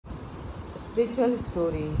Spiritual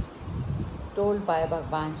story told by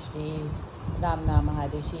Bhagwan Shri Ramna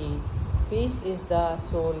Maharishi. Peace is the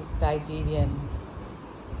sole criterion.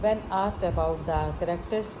 When asked about the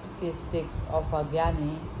characteristics of a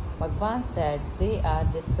jnani, Bhagwan said they are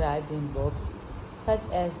described in books such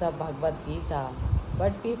as the Bhagavad Gita,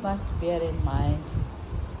 but we must bear in mind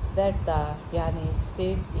that the jnani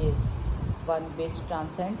state is one which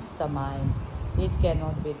transcends the mind. It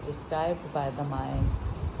cannot be described by the mind.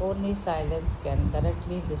 Only silence can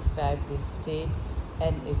correctly describe this state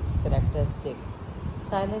and its characteristics.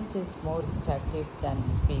 Silence is more effective than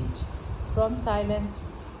speech. From silence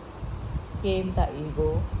came the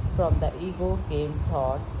ego, from the ego came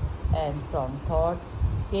thought, and from thought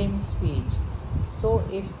came speech. So,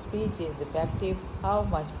 if speech is effective, how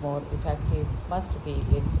much more effective must be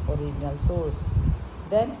its original source?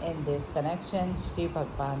 Then, in this connection, Sri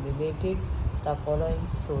Bhagwan related the following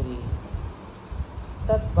story.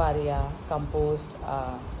 Tatvarya composed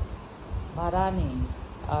a Bharani,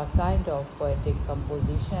 a kind of poetic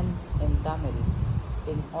composition in Tamil,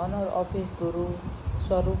 in honor of his Guru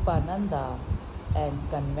Swarupananda, and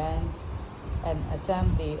convened an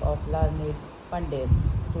assembly of learned Pandits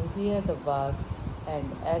to hear the work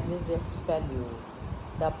and assess its value.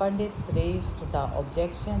 The Pandits raised the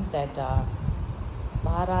objection that a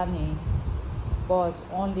Bharani was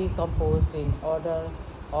only composed in order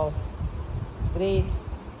of great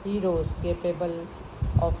heroes capable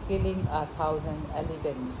of killing 1,000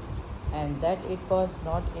 elephants, and that it was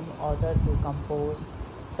not in order to compose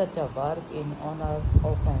such a work in honor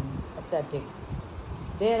of an ascetic.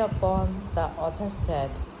 Thereupon the author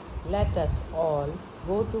said, "Let us all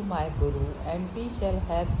go to my Guru, and we shall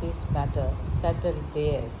have this matter settled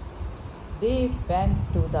there." They went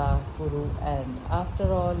to the Guru, and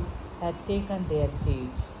after all had taken their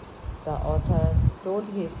seats, the author told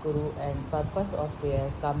his Guru and purpose of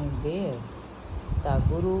their coming there. The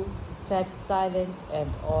Guru sat silent, and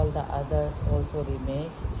all the others also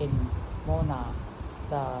remained in Mona.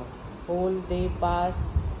 The whole day passed,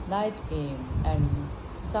 night came, and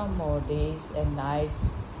some more days and nights,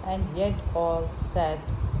 and yet all sat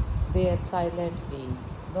there silently,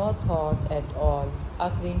 no thought at all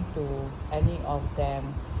occurring to any of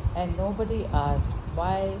them, and nobody asked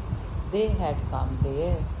why they had come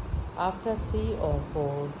there. After 3 or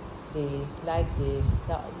 4 days like this,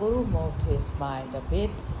 the Guru moved his mind a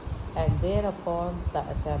bit, and thereupon the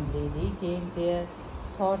assembly regained their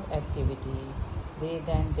thought activity. They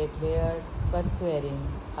then declared conquering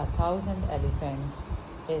 1,000 elephants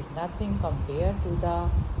is nothing compared to the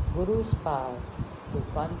Guru's power to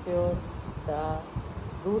conquer the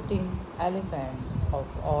rooting elephants of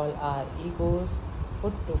all our egos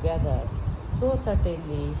put together. So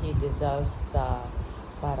certainly he deserves the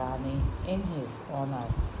Bharani in his honor.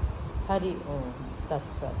 Hari Om Tat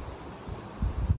Sat.